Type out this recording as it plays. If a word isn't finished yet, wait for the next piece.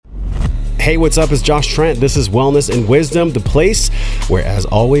Hey, what's up? It's Josh Trent. This is Wellness and Wisdom, the place where, as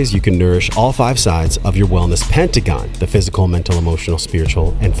always, you can nourish all 5 sides of your wellness pentagon: the physical, mental, emotional,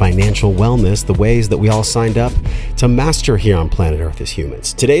 spiritual, and financial wellness, the ways that we all signed up to master here on planet Earth as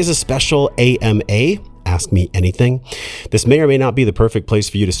humans. Today is a special AMA. Ask Me Anything. This may or may not be the perfect place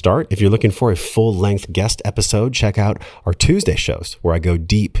for you to start. If you're looking for a full-length guest episode, check out our Tuesday shows where I go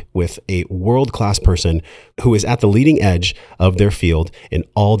deep with a world-class person who is at the leading edge of their field in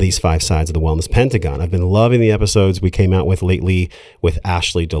all these 5 sides of the wellness pentagon. I've been loving the episodes we came out with lately with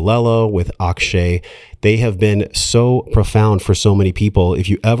Ashley DeLello, with Akshay. They have been so profound for so many people. If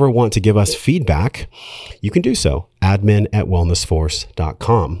you ever want to give us feedback, you can do so.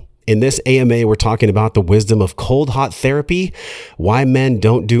 admin@wellnessforce.com. In this AMA, we're talking about the wisdom of cold hot therapy, why men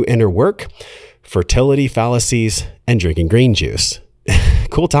don't do inner work, fertility fallacies, and drinking green juice.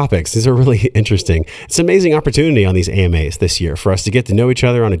 Cool topics. These are really interesting. It's an amazing opportunity on these AMAs this year for us to get to know each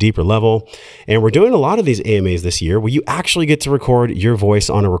other on a deeper level. And we're doing a lot of these AMAs this year where you actually get to record your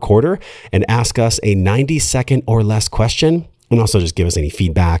voice on a recorder and ask us a 90-second or less question. And also just give us any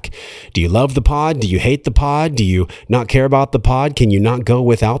feedback. Do you love the pod? Do you hate the pod? Do you not care about the pod? Can you not go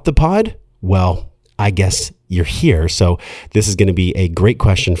without the pod? Well, I guess you're here. So this is going to be a great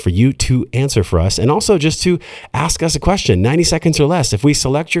question for you to answer for us. And also just to ask us a question, 90 seconds or less. If we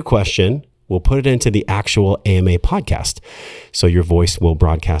select your question, we'll put it into the actual AMA podcast. So your voice will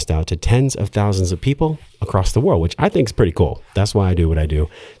broadcast out to tens of thousands of people across the world, which I think is pretty cool. That's why I do what I do.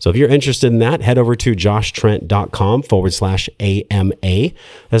 So if you're interested in that, head over to joshtrent.com/AMA.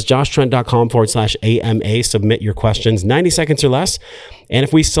 That's joshtrent.com/AMA. Submit your questions, 90 seconds or less. And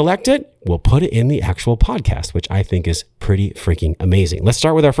if we select it, we'll put it in the actual podcast, which I think is pretty freaking amazing. Let's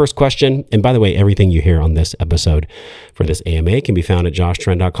start with our first question. And by the way, everything you hear on this episode for this AMA can be found at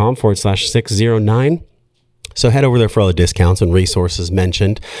joshtrent.com/609. So head over there for all the discounts and resources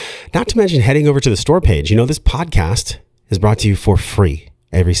mentioned, not to mention heading over to the store page. You know, this podcast is brought to you for free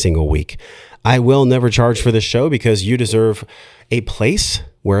every single week. I will never charge for this show because you deserve a place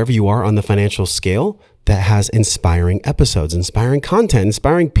wherever you are on the financial scale that has inspiring episodes, inspiring content,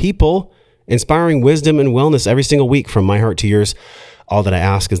 inspiring people, inspiring wisdom and wellness every single week from my heart to yours. All that I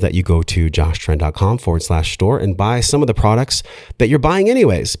ask is that you go to joshtrent.com/store and buy some of the products that you're buying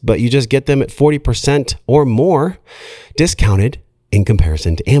anyways, but you just get them at 40% or more discounted in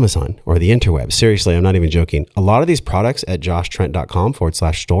comparison to Amazon or the interweb. Seriously, I'm not even joking. A lot of these products at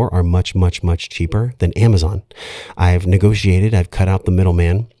joshtrent.com/store are much, much, much cheaper than Amazon. I've negotiated, I've cut out the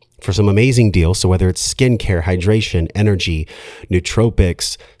middleman for some amazing deals. So whether it's skincare, hydration, energy,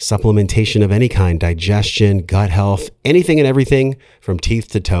 nootropics, supplementation of any kind, digestion, gut health, anything and everything from teeth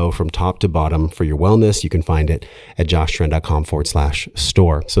to toe, from top to bottom for your wellness, you can find it at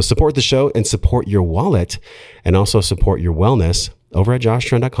joshtrent.com/store. So support the show and support your wallet and also support your wellness over at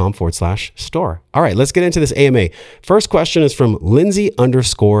joshtrent.com/store. All right, let's get into this AMA. First question is from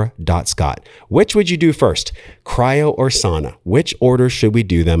Lindsay_.Scott. Which would you do first, cryo or sauna? Which order should we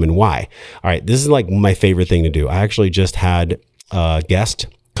do them and why? All right, this is like my favorite thing to do. I actually just had a guest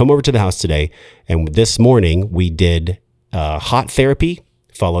come over to the house today, and this morning we did hot therapy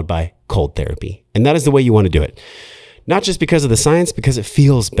followed by cold therapy. And that is the way you want to do it. Not just because of the science, because it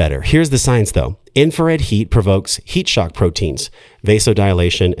feels better. Here's the science though. Infrared heat provokes heat shock proteins,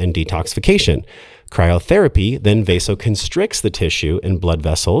 vasodilation, and detoxification. Cryotherapy then vasoconstricts the tissue and blood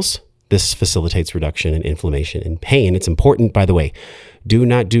vessels. This facilitates reduction in inflammation and pain. It's important, by the way, do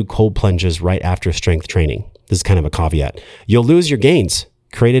not do cold plunges right after strength training. This is kind of a caveat. You'll lose your gains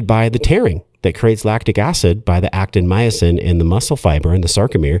created by the tearing that creates lactic acid by the actin myosin in the muscle fiber and the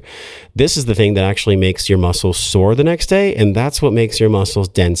sarcomere. This is the thing that actually makes your muscles sore the next day, and that's what makes your muscles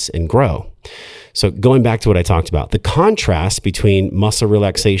dense and grow. So going back to what I talked about, the contrast between muscle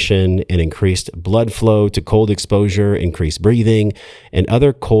relaxation and increased blood flow to cold exposure, increased breathing, and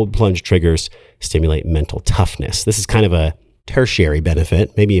other cold plunge triggers stimulate mental toughness. This is kind of a tertiary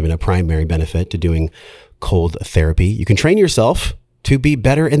benefit, maybe even a primary benefit to doing cold therapy. You can train yourself to be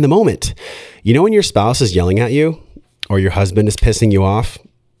better in the moment. You know when your spouse is yelling at you or your husband is pissing you off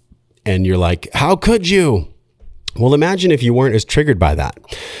and you're like, how could you? Well, imagine if you weren't as triggered by that.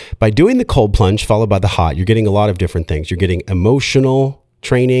 By doing the cold plunge followed by the hot, you're getting a lot of different things. You're getting emotional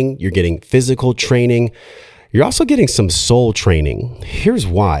training. You're getting physical training. You're also getting some soul training. Here's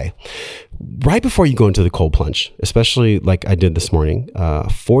why. Right before you go into the cold plunge, especially like I did this morning,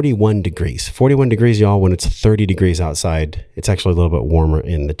 41 degrees. 41 degrees, y'all, when it's 30 degrees outside, it's actually a little bit warmer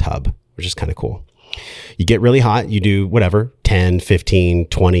in the tub, which is kind of cool. You get really hot, you do whatever, 10, 15,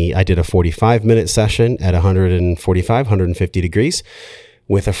 20. I did a 45-minute session at 145, 150 degrees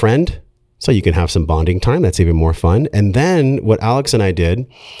with a friend So you can have some bonding time. That's even more fun. And then what Alex and I did,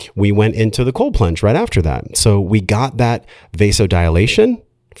 we went into the cold plunge right after that. So we got that vasodilation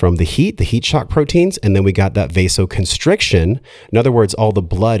from the heat shock proteins, and then we got that vasoconstriction. In other words, all the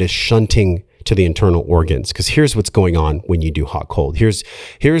blood is shunting to the internal organs. Because here's what's going on when you do hot cold. Here's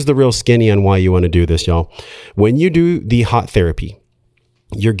the real skinny on why you want to do this, y'all. When you do the hot therapy,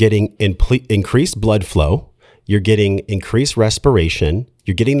 you're getting increased blood flow. You're getting increased respiration.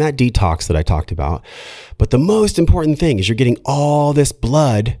 You're getting that detox that I talked about. But the most important thing is you're getting all this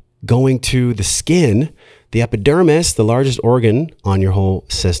blood going to the skin, the epidermis, the largest organ on your whole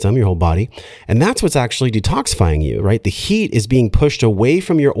system, your whole body. And that's what's actually detoxifying you, right? The heat is being pushed away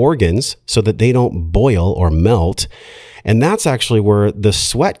from your organs so that they don't boil or melt. And that's actually where the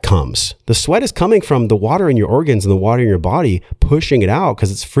sweat comes. The sweat is coming from the water in your organs and the water in your body, pushing it out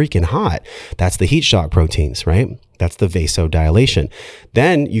because it's freaking hot. That's the heat shock proteins, right? That's the vasodilation.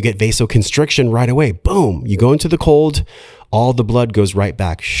 Then you get vasoconstriction right away. Boom. You go into the cold. All the blood goes right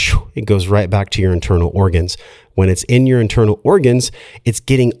back. It goes right back to your internal organs. When it's in your internal organs, it's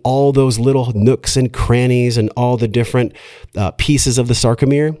getting all those little nooks and crannies and all the different pieces of the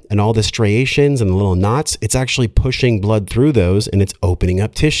sarcomere and all the striations and the little knots. It's actually pushing blood through those and it's opening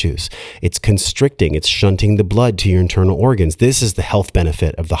up tissues. It's constricting. It's shunting the blood to your internal organs. This is the health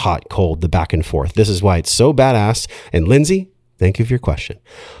benefit of the hot, cold, the back and forth. This is why it's so badass. And Lindsay, thank you for your question.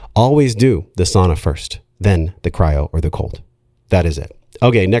 Always do the sauna first, then the cryo or the cold. That is it.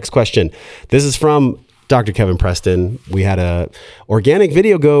 Okay, next question. This is from Dr. Kevin Preston. We had a organic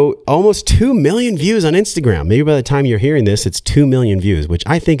video go almost 2 million views on Instagram. Maybe by the time you're hearing this, it's 2 million views, which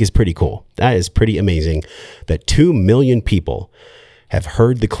I think is pretty cool. That is pretty amazing that 2 million people have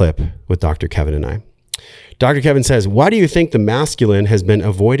heard the clip with Dr. Kevin and I. Dr. Kevin says, why do you think the masculine has been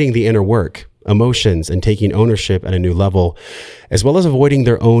avoiding the inner work, emotions, and taking ownership at a new level, as well as avoiding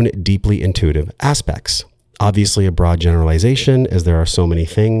their own deeply intuitive aspects? Obviously a broad generalization, as there are so many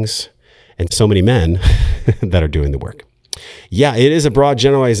things and so many men that are doing the work. Yeah, it is a broad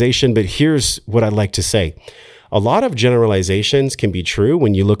generalization, but here's what I'd like to say. A lot of generalizations can be true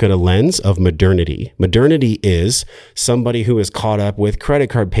when you look at a lens of modernity. Modernity is somebody who is caught up with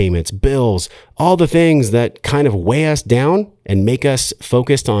credit card payments, bills, all the things that kind of weigh us down and make us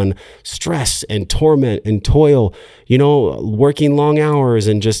focused on stress and torment and toil, working long hours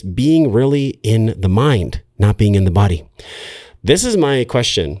and just being really in the mind, not being in the body. This is my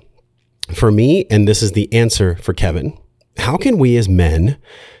question for me, and this is the answer for Kevin. How can we as men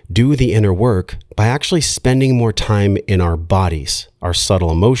do the inner work by actually spending more time in our bodies, our subtle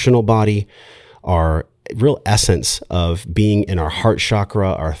emotional body, our real essence of being in our heart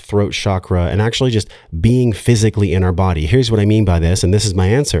chakra, our throat chakra, and actually just being physically in our body? Here's what I mean by this, and this is my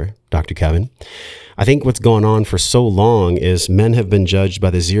answer, Dr. Kevin. I think what's going on for so long is men have been judged by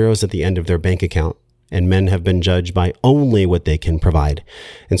the zeros at the end of their bank account. And men have been judged by only what they can provide.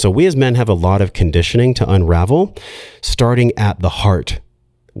 And so we as men have a lot of conditioning to unravel, starting at the heart.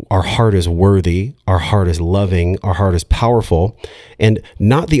 Our heart is worthy. Our heart is loving. Our heart is powerful. And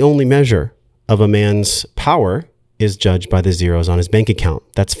not the only measure of a man's power is judged by the zeros on his bank account.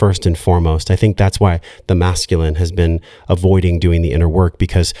 That's first and foremost. I think that's why the masculine has been avoiding doing the inner work,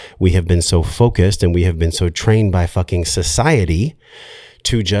 because we have been so focused and we have been so trained by fucking society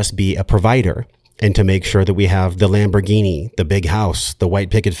to just be a provider. And to make sure that we have the Lamborghini, the big house, the white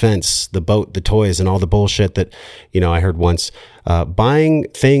picket fence, the boat, the toys, and all the bullshit that, I heard once, buying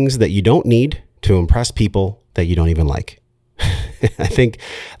things that you don't need to impress people that you don't even like. I think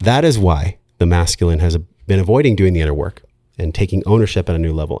that is why the masculine has been avoiding doing the inner work and taking ownership at a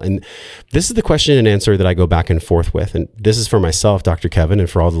new level. And this is the question and answer that I go back and forth with. And this is for myself, Dr. Kevin, and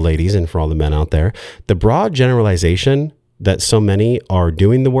for all the ladies and for all the men out there. The broad generalization that so many are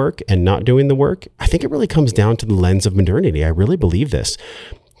doing the work and not doing the work, I think it really comes down to the lens of modernity. I really believe this.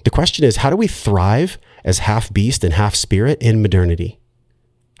 The question is, how do we thrive as half beast and half spirit in modernity?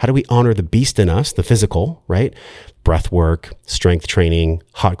 How do we honor the beast in us, the physical, right? Breath work, strength training,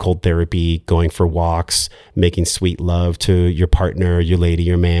 hot cold therapy, going for walks, making sweet love to your partner, your lady,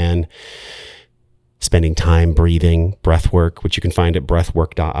 your man, spending time breathing, breath work, which you can find at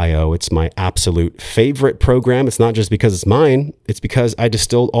breathwork.io. It's my absolute favorite program. It's not just because it's mine. It's because I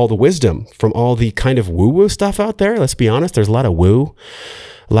distilled all the wisdom from all the kind of woo-woo stuff out there. Let's be honest. There's a lot of woo,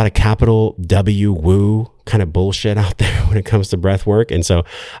 a lot of capital W woo kind of bullshit out there when it comes to breath work. And so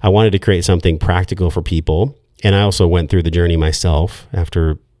I wanted to create something practical for people. And I also went through the journey myself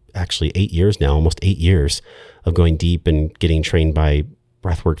after actually 8 years now, almost 8 years of going deep and getting trained by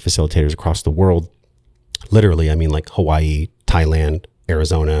breathwork facilitators across the world. Literally, I mean like Hawaii, Thailand,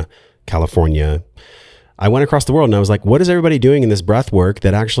 Arizona, California. I went across the world and I was like, what is everybody doing in this breath work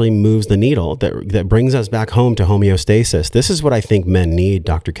that actually moves the needle, that brings us back home to homeostasis? This is what I think men need,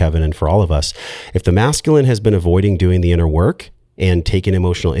 Dr. Kevin, and for all of us. If the masculine has been avoiding doing the inner work and taking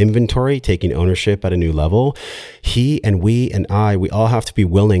emotional inventory, taking ownership at a new level, he and we and we all have to be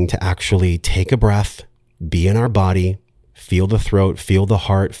willing to actually take a breath, be in our body, feel the throat, feel the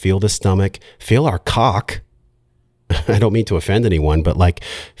heart, feel the stomach, feel our cock. I don't mean to offend anyone, but like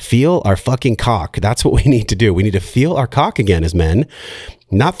feel our fucking cock. That's what we need to do. We need to feel our cock again as men,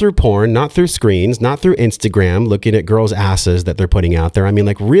 not through porn, not through screens, not through Instagram, looking at girls' asses that they're putting out there. I mean,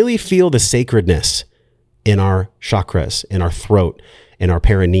 like really feel the sacredness in our chakras, in our throat, in our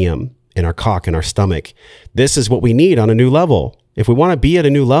perineum, in our cock, in our stomach. This is what we need on a new level. If we want to be at a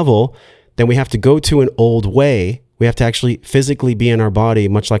new level, then we have to go to an old way. We have to actually physically be in our body,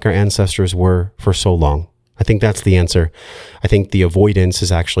 much like our ancestors were for so long. I think that's the answer. I think the avoidance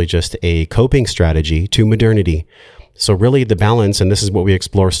is actually just a coping strategy to modernity. So really the balance, and this is what we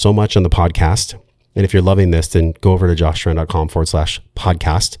explore so much on the podcast. And if you're loving this, then go over to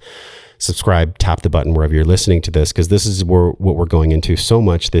joshtran.com/podcast. Subscribe, tap the button wherever you're listening to this, because this is what we're going into so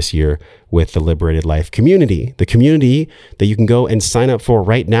much this year with the Liberated Life community, the community that you can go and sign up for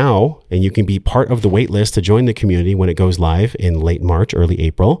right now. And you can be part of the wait list to join the community when it goes live in late March, early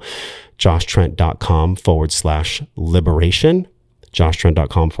April. joshtrent.com/liberation,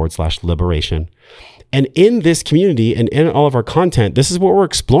 joshtrent.com/liberation. And in this community and in all of our content, this is what we're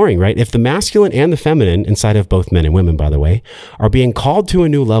exploring, right? If the masculine and the feminine, inside of both men and women, by the way, are being called to a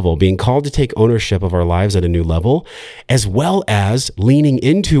new level, being called to take ownership of our lives at a new level, as well as leaning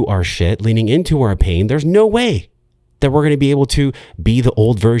into our shit, leaning into our pain, there's no way that we're going to be able to be the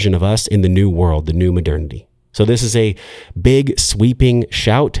old version of us in the new world, the new modernity. So this is a big sweeping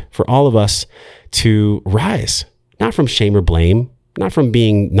shout for all of us to rise, not from shame or blame, not from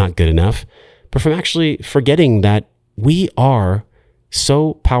being not good enough, but from actually forgetting that we are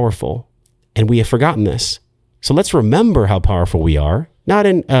so powerful and we have forgotten this. So let's remember how powerful we are, not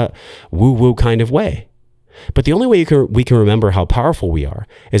in a woo-woo kind of way. But the only way we can remember how powerful we are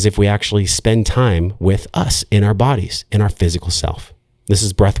is if we actually spend time with us in our bodies, in our physical self. This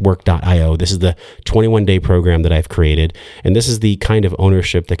is breathwork.io. This is the 21-day program that I've created. And this is the kind of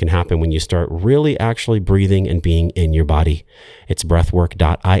ownership that can happen when you start really actually breathing and being in your body. It's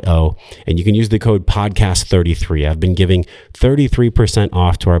breathwork.io. And you can use the code podcast33. I've been giving 33%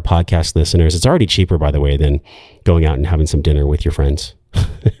 off to our podcast listeners. It's already cheaper, by the way, than going out and having some dinner with your friends.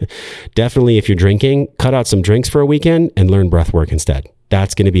 Definitely, if you're drinking, cut out some drinks for a weekend and learn breathwork instead.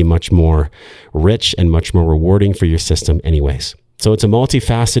 That's going to be much more rich and much more rewarding for your system anyways. So it's a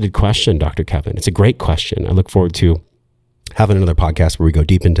multifaceted question, Dr. Kevin. It's a great question. I look forward to having another podcast where we go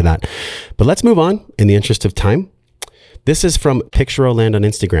deep into that. But let's move on in the interest of time. This is from Pictureland on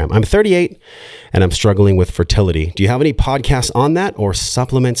Instagram. I'm 38 and I'm struggling with fertility. Do you have any podcasts on that or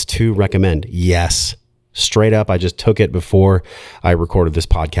supplements to recommend? Yes. Straight up, I just took it before I recorded this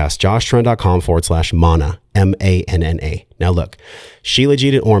podcast. joshtrent.com/Manna, MANNA. Now look,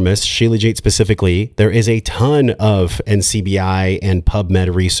 Shilajit and Ormus, Shilajit specifically, there is a ton of NCBI and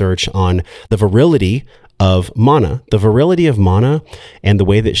PubMed research on the virility of Manna, the virility of Manna, and the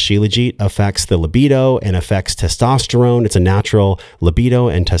way that Shilajit affects the libido and affects testosterone. It's a natural libido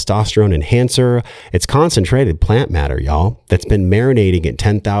and testosterone enhancer. It's concentrated plant matter, y'all, that's been marinating at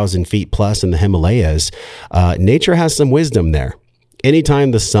 10,000 feet plus in the Himalayas. Nature has some wisdom there. Anytime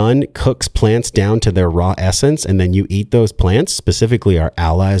the sun cooks plants down to their raw essence and then you eat those plants, specifically our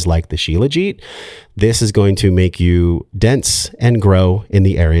allies like the Shilajit, this is going to make you dense and grow in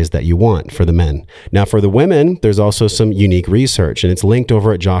the areas that you want for the men. Now for the women, there's also some unique research and it's linked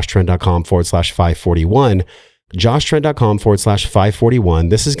over at joshtrent.com/541. joshtrent.com/541.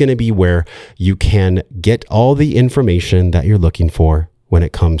 This is going to be where you can get all the information that you're looking for when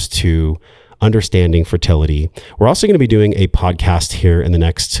it comes to understanding fertility. We're also going to be doing a podcast here in the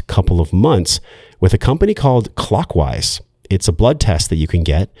next couple of months with a company called Clockwise. It's a blood test that you can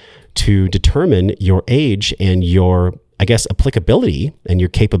get to determine your age and your, applicability and your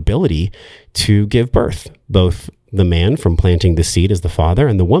capability to give birth, both the man from planting the seed as the father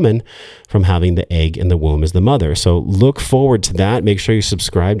and the woman from having the egg in the womb as the mother. So look forward to that. Make sure you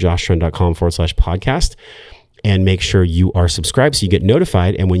subscribe, joshtrent.com/podcast. And make sure you are subscribed so you get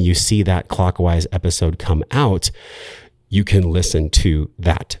notified. And when you see that Clockwise episode come out, you can listen to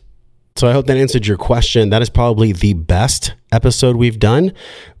that. So I hope that answered your question. That is probably the best episode we've done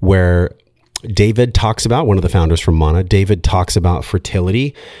where David talks about, one of the founders from Manna, David talks about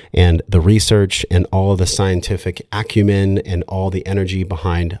fertility and the research and all of the scientific acumen and all the energy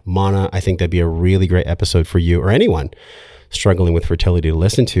behind Manna. I think that'd be a really great episode for you or anyone struggling with fertility to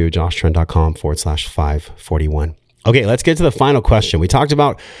listen to, joshtrent.com/541. Okay, let's get to the final question. We talked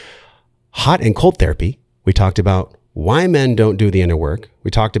about hot and cold therapy. We talked about why men don't do the inner work.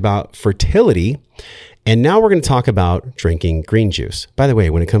 We talked about fertility. And now we're going to talk about drinking green juice. By the way,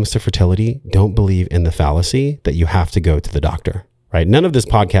 when it comes to fertility, don't believe in the fallacy that you have to go to the doctor, right? None of this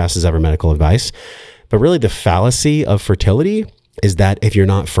podcast is ever medical advice, but really the fallacy of fertility is that if you're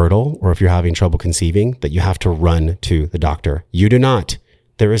not fertile or if you're having trouble conceiving, that you have to run to the doctor. You do not.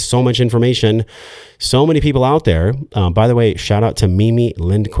 There is so much information, so many people out there. By the way, shout out to Mimi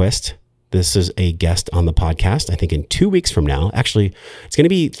Lindquist. This is a guest on the podcast, I think in 2 weeks from now. Actually, it's going to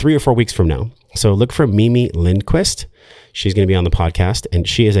be 3 or 4 weeks from now. So look for Mimi Lindquist. She's going to be on the podcast, and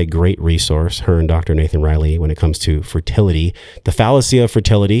she is a great resource, her and Dr. Nathan Riley, when it comes to fertility. The fallacy of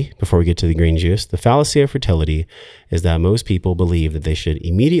fertility, before we get to the green juice, the fallacy of fertility is that most people believe that they should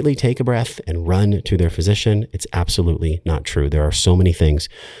immediately take a breath and run to their physician. It's absolutely not true. There are so many things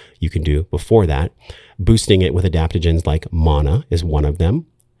you can do before that. Boosting it with adaptogens like Mana is one of them.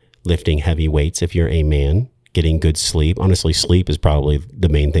 Lifting heavy weights if you're a man. Getting good sleep. Honestly, sleep is probably the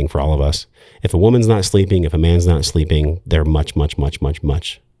main thing for all of us. If a woman's not sleeping, if a man's not sleeping, they're much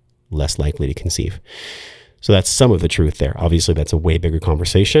less likely to conceive. So that's some of the truth there. Obviously, that's a way bigger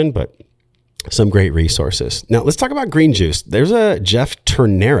conversation, but some great resources. Now, let's talk about green juice. There's a Jeff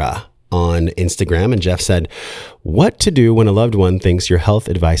Ternera on Instagram, and Jeff said, what to do when a loved one thinks your health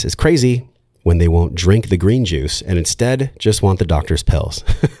advice is crazy when they won't drink the green juice and instead just want the doctor's pills.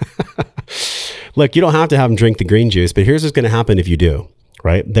 Look, you don't have to have them drink the green juice, but here's what's going to happen if you do,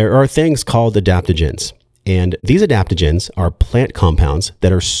 right? There are things called adaptogens. And these adaptogens are plant compounds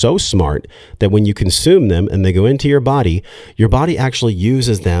that are so smart that when you consume them and they go into your body actually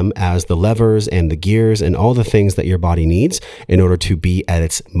uses them as the levers and the gears and all the things that your body needs in order to be at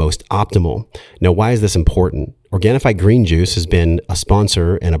its most optimal. Now, why is this important? Organifi Green Juice has been a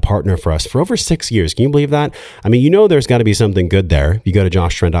sponsor and a partner for us for over 6 years. Can you believe that? I mean, there's got to be something good there. If you go to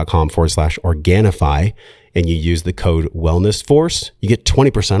joshtrent.com/Organifi and you use the code WellnessForce, you get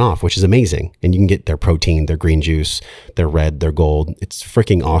 20% off, which is amazing. And you can get their protein, their green juice, their red, their gold. It's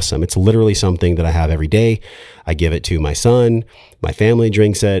freaking awesome. It's literally something that I have every day. I give it to my son. My family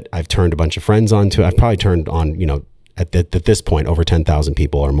drinks it. I've turned a bunch of friends onto it. I've probably turned on, at this point, over 10,000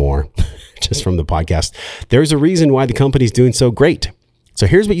 people or more just from the podcast. There's a reason why the company's doing so great. So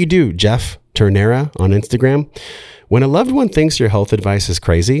here's what you do, Jeff Ternera on Instagram. When a loved one thinks your health advice is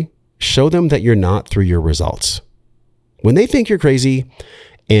crazy, show them that you're not through your results. When they think you're crazy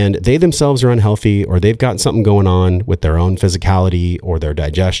and they themselves are unhealthy or they've got something going on with their own physicality or their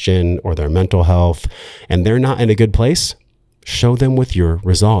digestion or their mental health and they're not in a good place, show them with your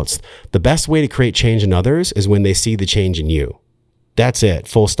results. The best way to create change in others is when they see the change in you. That's it,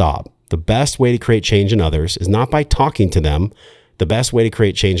 full stop. The best way to create change in others is not by talking to them. The best way to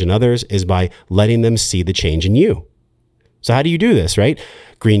create change in others is by letting them see the change in you. So how do you do this, right?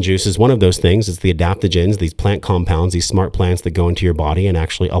 Green juice is one of those things. It's the adaptogens, these plant compounds, these smart plants that go into your body and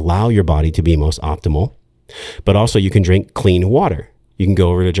actually allow your body to be most optimal. But also you can drink clean water. You can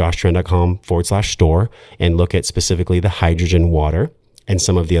go over to joshtrent.com/store and look at specifically the hydrogen water and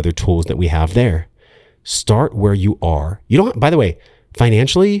some of the other tools that we have there. Start where you are. By the way,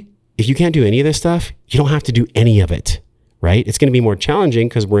 financially, if you can't do any of this stuff, you don't have to do any of it, right? It's going to be more challenging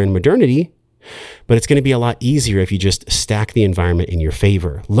because we're in modernity, but it's going to be a lot easier if you just stack the environment in your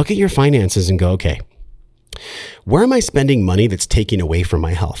favor. Look at your finances and go, okay, where am I spending money that's taking away from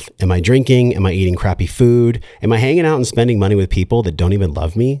my health? Am I drinking? Am I eating crappy food? Am I hanging out and spending money with people that don't even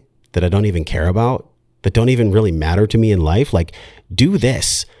love me, that I don't even care about, that don't even really matter to me in life? Like, do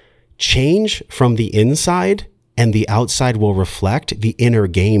this. Change from the inside, and the outside will reflect the inner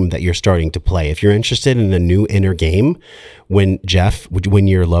game that you're starting to play. If you're interested in a new inner game, when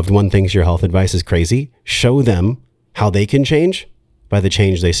your loved one thinks your health advice is crazy, show them how they can change by the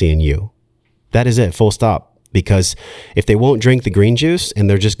change they see in you. That is it, full stop. Because if they won't drink the green juice and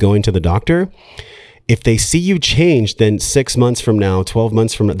they're just going to the doctor, if they see you change, then 6 months from now, 12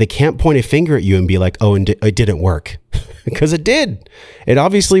 months from now, they can't point a finger at you and be like, oh, and it didn't work. Because it did. It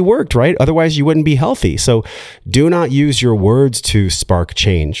obviously worked, right? Otherwise, you wouldn't be healthy. So do not use your words to spark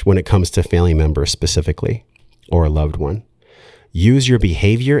change when it comes to family members specifically or a loved one. Use your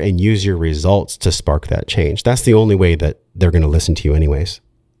behavior and use your results to spark that change. That's the only way that they're going to listen to you anyways.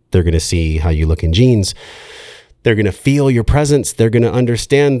 They're going to see how you look in jeans. They're going to feel your presence. They're going to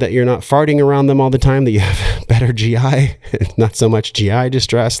understand that you're not farting around them all the time, that you have better GI, not so much GI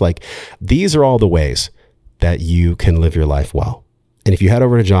distress. Like, these are all the ways that you can live your life well. And if you head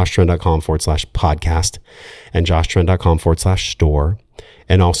over to joshtrent.com/podcast and joshtrent.com/store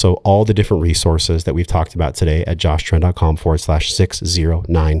and also all the different resources that we've talked about today at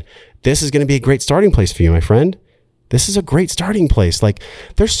joshtrent.com/609. This is going to be a great starting place for you, my friend. This is a great starting place. Like,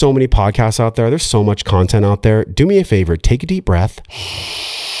 there's so many podcasts out there. There's so much content out there. Do me a favor, take a deep breath,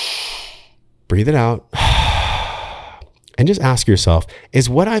 breathe it out, and just ask yourself, is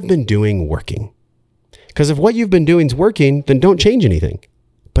what I've been doing working? Because if what you've been doing is working, then don't change anything.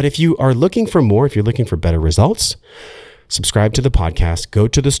 But if you are looking for more, if you're looking for better results, subscribe to the podcast, go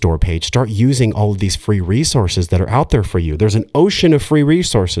to the store page, start using all of these free resources that are out there for you. There's an ocean of free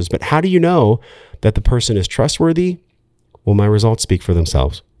resources, but how do you know that the person is trustworthy? Well, my results speak for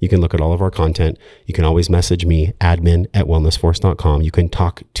themselves. You can look at all of our content. You can always message me, admin@wellnessforce.com. You can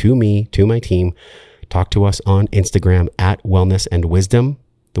talk to me, to my team. Talk to us on Instagram at Wellness and Wisdom,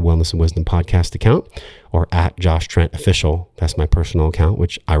 the Wellness and Wisdom podcast account, or at Josh Trent Official. That's my personal account,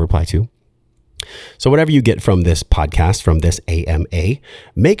 which I reply to. So whatever you get from this podcast, from this AMA,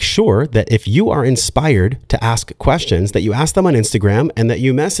 make sure that if you are inspired to ask questions, that you ask them on Instagram and that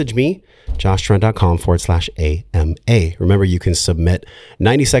you message me, joshtrent.com/AMA. Remember, you can submit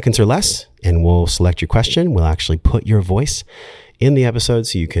 90 seconds or less and we'll select your question. We'll actually put your voice in the episode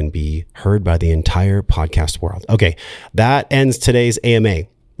so you can be heard by the entire podcast world. Okay, that ends today's AMA.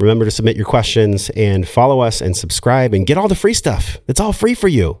 Remember to submit your questions and follow us and subscribe and get all the free stuff. It's all free for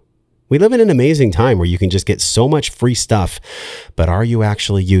you. We live in an amazing time where you can just get so much free stuff, but are you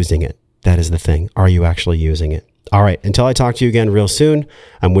actually using it? That is the thing. Are you actually using it? All right. Until I talk to you again real soon,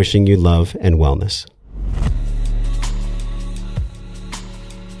 I'm wishing you love and wellness.